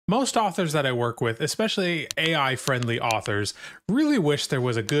Most authors that I work with, especially AI friendly authors, really wish there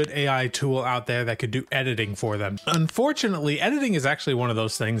was a good AI tool out there that could do editing for them. Unfortunately, editing is actually one of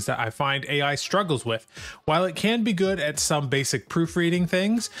those things that I find AI struggles with. While it can be good at some basic proofreading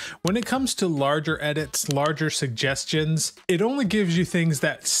things, when it comes to larger edits, larger suggestions, it only gives you things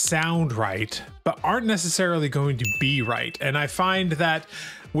that sound right, but aren't necessarily going to be right. And I find that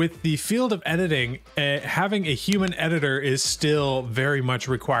with the field of editing, having a human editor is still very much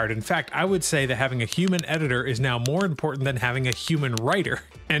required. In fact, I would say that having a human editor is now more important than having a human writer.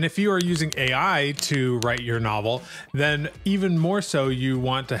 And if you are using AI to write your novel, then even more so you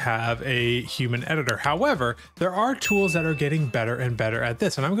want to have a human editor. However, there are tools that are getting better and better at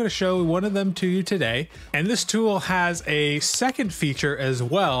this, and I'm going to show one of them to you today. And this tool has a second feature as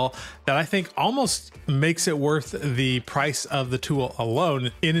well that I think almost makes it worth the price of the tool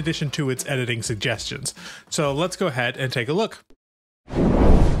alone, in addition to its editing suggestions. So let's go ahead and take a look.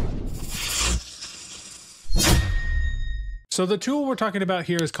 So the tool we're talking about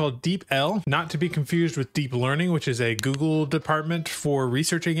here is called DeepL, not to be confused with Deep Learning, which is a Google department for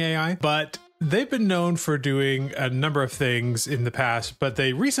researching AI, but they've been known for doing a number of things in the past, but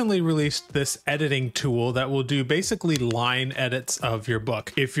they recently released this editing tool that will do basically line edits of your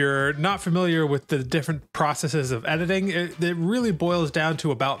book. If you're not familiar with the different processes of editing, it really boils down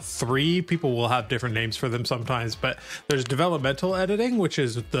to about three. People will have different names for them sometimes, but there's developmental editing, which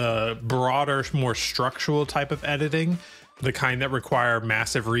is the broader, more structural type of editing, the kind that require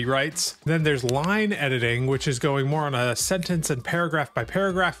massive rewrites. Then there's line editing, which is going more on a sentence and paragraph by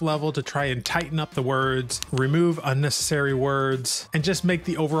paragraph level to try and tighten up the words, remove unnecessary words, and just make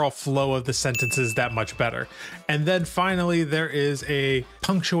the overall flow of the sentences that much better. And then finally, there is a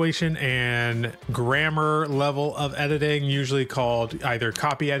punctuation and grammar level of editing, usually called either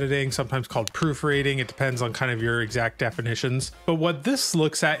copy editing, sometimes called proofreading. It depends on kind of your exact definitions. But what this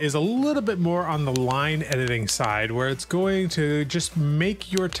looks at is a little bit more on the line editing side, where it's going to just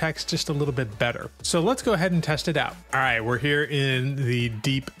make your text just a little bit better. So let's go ahead and test it out. All right, we're here in the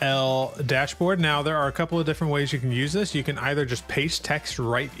DeepL dashboard. Now there are a couple of different ways you can use this. You can either just paste text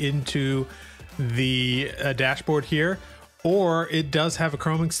right into the dashboard here, or it does have a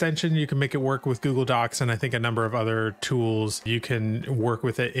Chrome extension. You can make it work with Google Docs, and I think a number of other tools you can work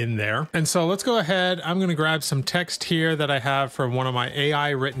with it in there. And so let's go ahead. I'm going to grab some text here that I have from one of my AI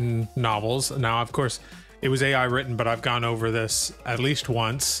written novels. Now, of course, it was AI written, but I've gone over this at least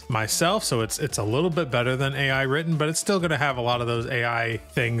once myself, so it's a little bit better than AI written, but it's still going to have a lot of those AI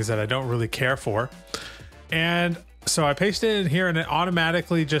things that I don't really care for. And so I paste it in here, and it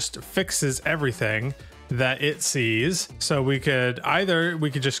automatically just fixes everything that it sees. So we could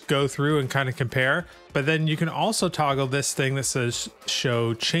just go through and kind of compare, but then you can also toggle this thing that says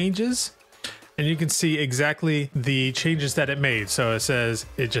show changes, and you can see exactly the changes that it made. So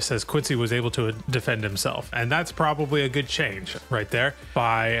it just says Quincy was able to defend himself. And that's probably a good change right there.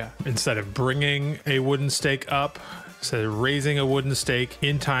 By, instead of bringing a wooden stake up, it says raising a wooden stake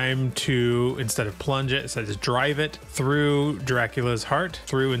in time to, instead of plunge it, it says drive it through Dracula's heart,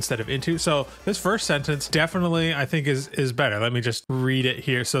 through instead of into. So this first sentence definitely, I think, is better. Let me just read it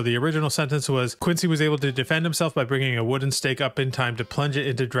here. So the original sentence was, Quincy was able to defend himself by bringing a wooden stake up in time to plunge it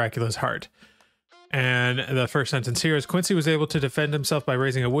into Dracula's heart. And the first sentence here is, Quincy was able to defend himself by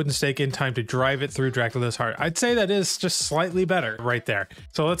raising a wooden stake in time to drive it through Dracula's heart. I'd say that is just slightly better right there.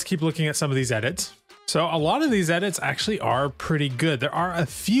 So let's keep looking at some of these edits. So a lot of these edits actually are pretty good. There are a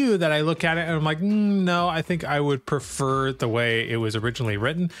few that I look at it and I'm like, no, I think I would prefer the way it was originally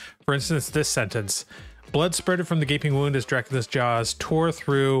written. For instance, this sentence, blood spurted from the gaping wound as Dracula's jaws tore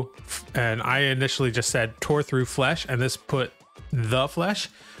through, and I initially just said tore through flesh, and this put the flesh.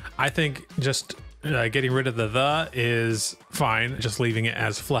 I think just getting rid of the is fine, just leaving it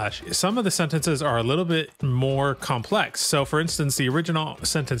as flesh. Some of the sentences are a little bit more complex. So for instance, the original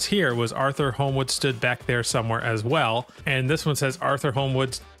sentence here was Arthur Holmwood stood back there somewhere as well. And this one says Arthur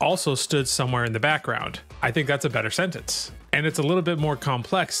Holmwood also stood somewhere in the background. I think that's a better sentence. And it's a little bit more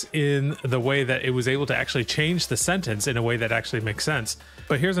complex in the way that it was able to actually change the sentence in a way that actually makes sense.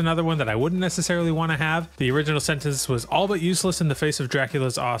 But here's another one that I wouldn't necessarily want to have. The original sentence was all but useless in the face of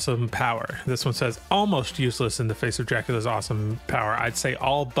Dracula's awesome power. This one says almost useless in the face of Dracula's awesome power. I'd say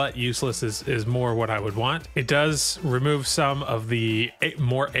all but useless is more what I would want. It does remove some of the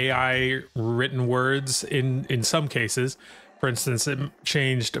more AI written words in some cases. For instance, it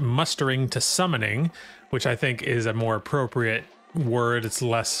changed mustering to summoning, which I think is a more appropriate word. It's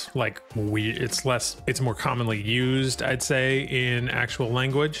less like weird. It's more commonly used, I'd say, in actual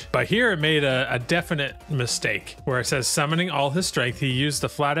language. But here it made a definite mistake where it says summoning all his strength, he used the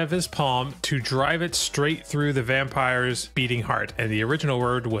flat of his palm to drive it straight through the vampire's beating heart. And the original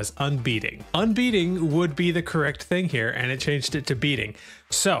word was unbeating. Unbeating would be the correct thing here, and it changed it to beating.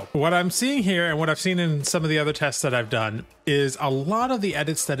 So what I'm seeing here and what I've seen in some of the other tests that I've done is a lot of the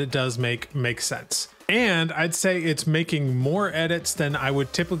edits that it does make sense. And I'd say it's making more edits than I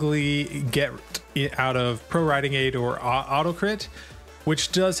would typically get out of ProWriting Aid or AutoCrit,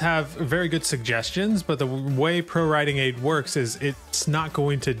 which does have very good suggestions, but the way ProWriting Aid works is it's not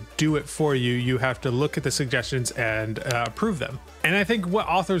going to do it for you. You have to look at the suggestions and approve them. And I think what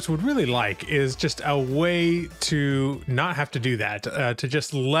authors would really like is just a way to not have to do that, to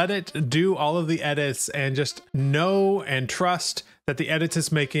just let it do all of the edits and just know and trust that the edits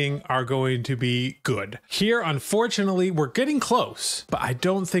it's making are going to be good. Here, unfortunately, we're getting close, but I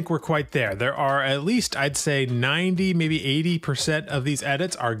don't think we're quite there. There are at least, I'd say 90, maybe 80% of these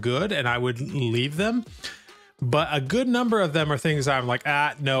edits are good, and I would leave them. But a good number of them are things I'm like,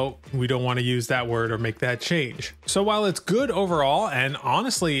 no, we don't want to use that word or make that change. So while it's good overall, and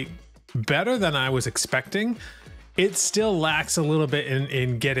honestly better than I was expecting, it still lacks a little bit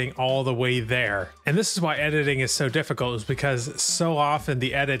in getting all the way there. And this is why editing is so difficult, is because so often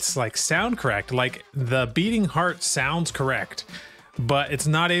the edits like sound correct, like the beating heart sounds correct, but it's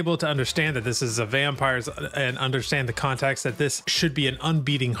not able to understand that this is a vampire and understand the context that this should be an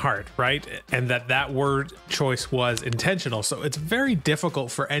unbeating heart, right? And that word choice was intentional. So it's very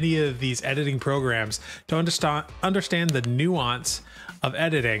difficult for any of these editing programs to understand the nuance of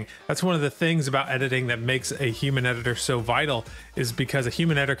editing. That's one of the things about editing that makes a human editor so vital, is because a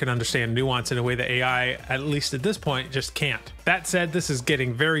human editor can understand nuance in a way that AI, at least at this point, just can't. That said, this is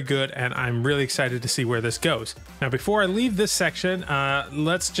getting very good, and I'm really excited to see where this goes. Now, before I leave this section,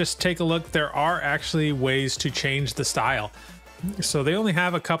 let's just take a look. There are actually ways to change the style. So they only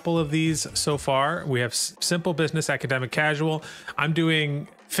have a couple of these so far. We have simple, business, academic, casual. I'm doing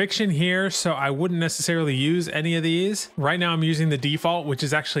fiction here, so I wouldn't necessarily use any of these. Right now I'm using the default, which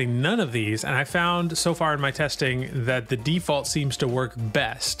is actually none of these, and I found so far in my testing that the default seems to work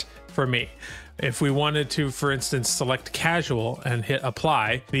best for me. If we wanted to, for instance, select casual and hit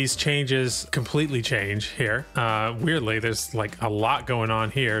apply, these changes completely change here. Weirdly, there's like a lot going on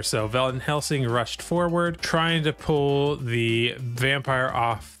here. So Van Helsing rushed forward, trying to pull the vampire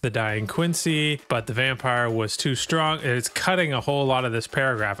off the dying Quincy, but the vampire was too strong. It's cutting a whole lot of this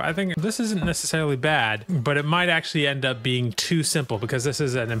paragraph. I think this isn't necessarily bad, but it might actually end up being too simple, because this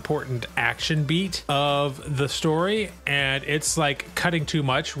is an important action beat of the story, and it's like cutting too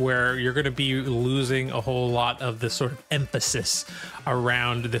much where you're going to be losing a whole lot of the sort of emphasis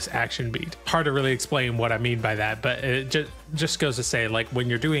around this action beat. Hard to really explain what I mean by that, but it just goes to say, like, when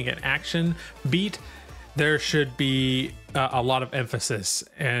you're doing an action beat, there should be a lot of emphasis,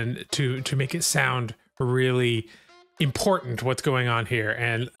 and to make it sound really important what's going on here.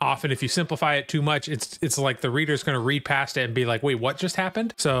 And often if you simplify it too much, it's like the reader's going to read past it and be like, wait, what just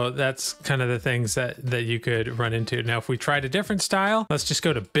happened? So that's kind of the things that you could run into. Now, if we tried a different style, let's just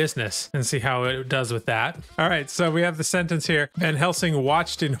go to business and see how it does with that. All right, so we have the sentence here: Van Helsing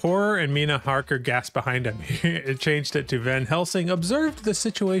watched in horror and Mina Harker gasped behind him. It changed it to Van Helsing observed the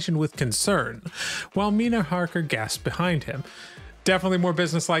situation with concern while Mina Harker gasped behind him. Definitely more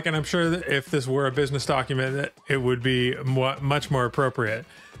business-like, and I'm sure that if this were a business document, it would be much more appropriate.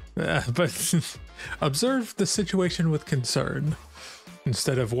 But observe the situation with concern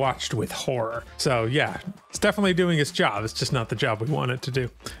instead of watched with horror. So yeah, it's definitely doing its job. It's just not the job we want it to do.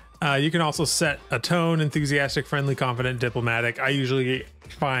 You can also set a tone: enthusiastic, friendly, confident, diplomatic. I usually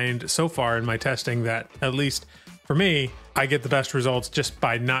find so far in my testing that, at least for me, I get the best results just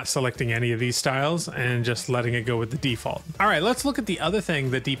by not selecting any of these styles and just letting it go with the default. All right, let's look at the other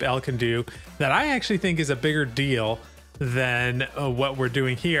thing that DeepL can do that I actually think is a bigger deal than what we're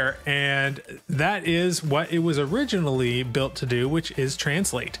doing here, and that is what it was originally built to do, which is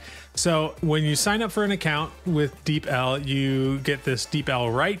translate. So when you sign up for an account with DeepL, you get this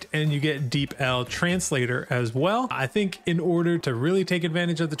DeepL Write and you get DeepL Translator as well. I think in order to really take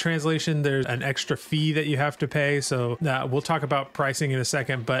advantage of the translation, there's an extra fee that you have to pay. So we'll talk about pricing in a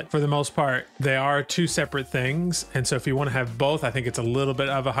second, but for the most part, they are two separate things. And so if you want to have both, I think it's a little bit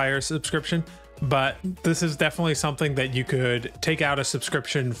of a higher subscription. But this is definitely something that you could take out a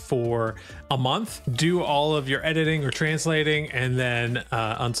subscription for a month, do all of your editing or translating, and then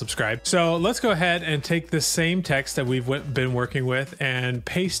unsubscribe. So let's go ahead and take the same text that we've been working with and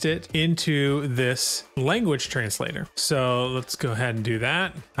paste it into this language translator. So let's go ahead and do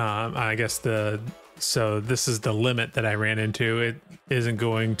that. I guess the So this is the limit that I ran into. It isn't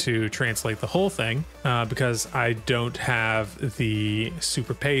going to translate the whole thing because I don't have the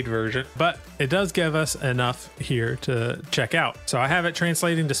super paid version, but it does give us enough here to check out. So I have it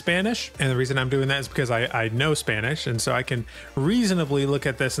translating to Spanish, and the reason I'm doing that is because I know Spanish, and so I can reasonably look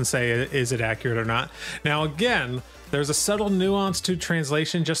at this and say, is it accurate or not? Now, again, there's a subtle nuance to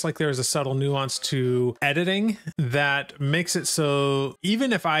translation, just like there's a subtle nuance to editing that makes it so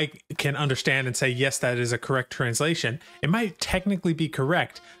even if I can understand and say, yes, that is a correct translation, it might technically be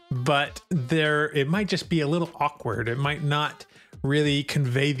correct, but it might just be a little awkward. It might not really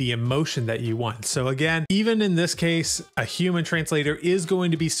convey the emotion that you want. So again, even in this case, a human translator is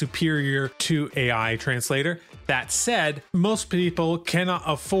going to be superior to AI translator. That said, most people cannot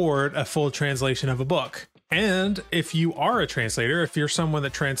afford a full translation of a book. And if you are a translator, if you're someone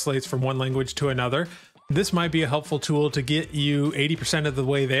that translates from one language to another, this might be a helpful tool to get you 80% of the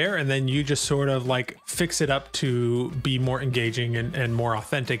way there, and then you just sort of like fix it up to be more engaging and more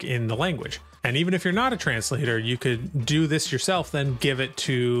authentic in the language. And even if you're not a translator, you could do this yourself, then give it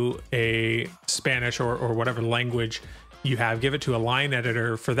to a Spanish or whatever language you have, give it to a line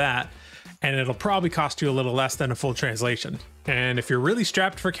editor for that, and it'll probably cost you a little less than a full translation. And if you're really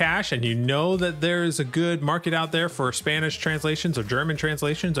strapped for cash and you know that there's a good market out there for Spanish translations or German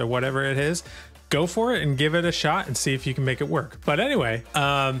translations or whatever it is, go for it and give it a shot and see if you can make it work. But anyway,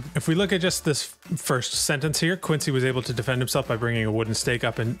 if we look at just this first sentence here, Quincy was able to defend himself by bringing a wooden stake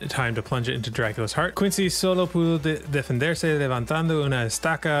up in time to plunge it into Dracula's heart. Quincy solo pudo defenderse levantando una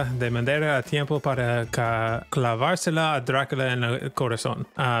estaca de madera a tiempo para clavársela a Dracula en el corazón.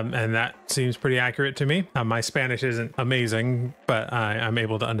 And that seems pretty accurate to me. My Spanish isn't amazing, but I'm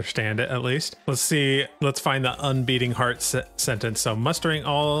able to understand it at least. Let's find the unbeating heart sentence. So mustering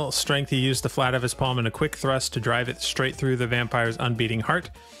all strength, he used the flat of his palm in a quick thrust to drive it straight through the vampire's unbeating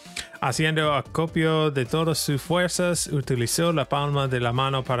heart. Haciendo acopio de todas sus fuerzas, utilizó la palma de la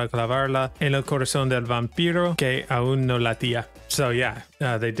mano para clavarla en el corazón del vampiro que aún no latía. So yeah,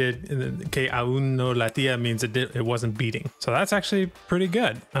 they did. Que aún no latía means it wasn't beating. So that's actually pretty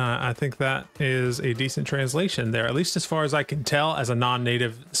good. I think that is a decent translation there, at least as far as I can tell as a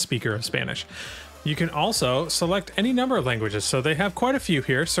non-native speaker of Spanish. You can also select any number of languages. So they have quite a few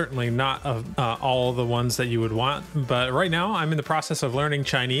here, certainly not all the ones that you would want, but right now I'm in the process of learning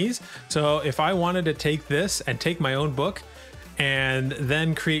Chinese. So if I wanted to take this and take my own book and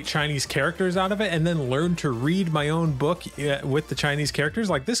then create Chinese characters out of it and then learn to read my own book with the Chinese characters,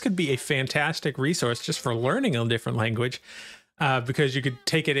 like this could be a fantastic resource just for learning a different language. Because you could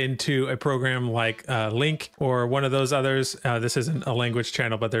take it into a program like Link or one of those others. This isn't a language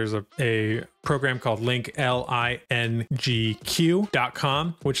channel, but there's a program called Link, LINGQ.com,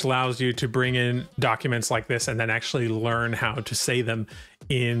 which allows you to bring in documents like this and then actually learn how to say them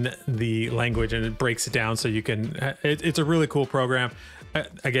in the language, and it breaks it down so you can, it's a really cool program.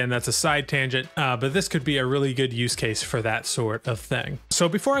 Again, that's a side tangent, but this could be a really good use case for that sort of thing. So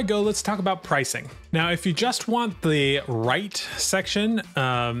before I go, let's talk about pricing. Now, if you just want the write section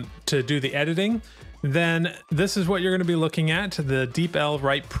to do the editing, then this is what you're going to be looking at. The DeepL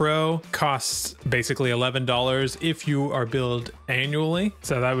Write Pro costs basically $11 if you are billed annually.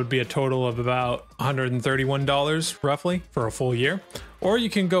 So that would be a total of about $131 roughly for a full year. Or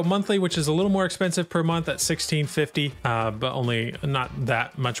you can go monthly, which is a little more expensive per month at $16.50, but only not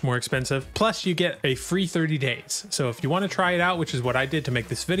that much more expensive. Plus you get a free 30 days. So if you want to try it out, which is what I did to make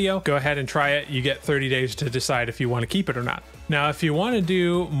this video, go ahead and try it. You get 30 days to decide if you want to keep it or not. Now, if you want to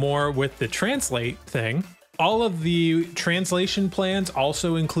do more with the translate thing, all of the translation plans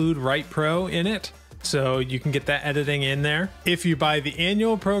also include Write Pro in it. So you can get that editing in there. If you buy the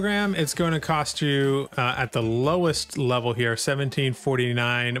annual program, it's going to cost you at the lowest level here,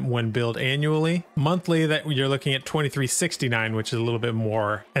 $17.49 when billed annually. Monthly, that you're looking at $23.69, which is a little bit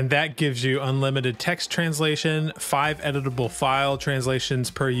more. And that gives you unlimited text translation, 5 editable file translations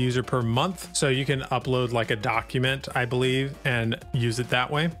per user per month. So you can upload like a document, I believe, and use it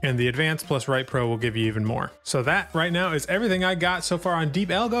that way. And the Advanced plus Write Pro will give you even more. So that right now is everything I got so far on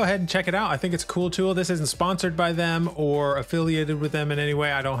DeepL. Go ahead and check it out. I think it's a cool tool. This isn't sponsored by them or affiliated with them in any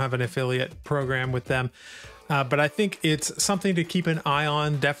way. I don't have an affiliate program with them, but I think it's something to keep an eye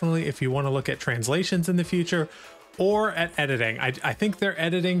on, definitely if you want to look at translations in the future or at editing. I think their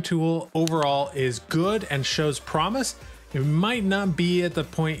editing tool overall is good and shows promise. It might not be at the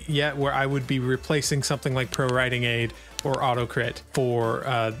point yet where I would be replacing something like ProWritingAid or AutoCrit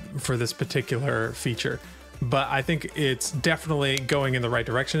for this particular feature. But I think it's definitely going in the right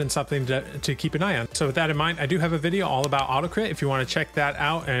direction and something to keep an eye on. So with that in mind, I do have a video all about AutoCrit if you want to check that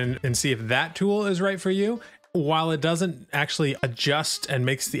out and see if that tool is right for you. while it doesn't actually adjust and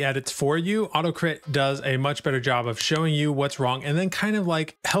makes the edits for you, AutoCrit does a much better job of showing you what's wrong and then kind of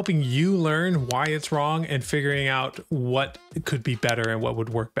like helping you learn why it's wrong and figuring out what could be better and what would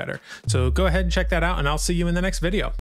work better. So go ahead and check that out, and I'll see you in the next video.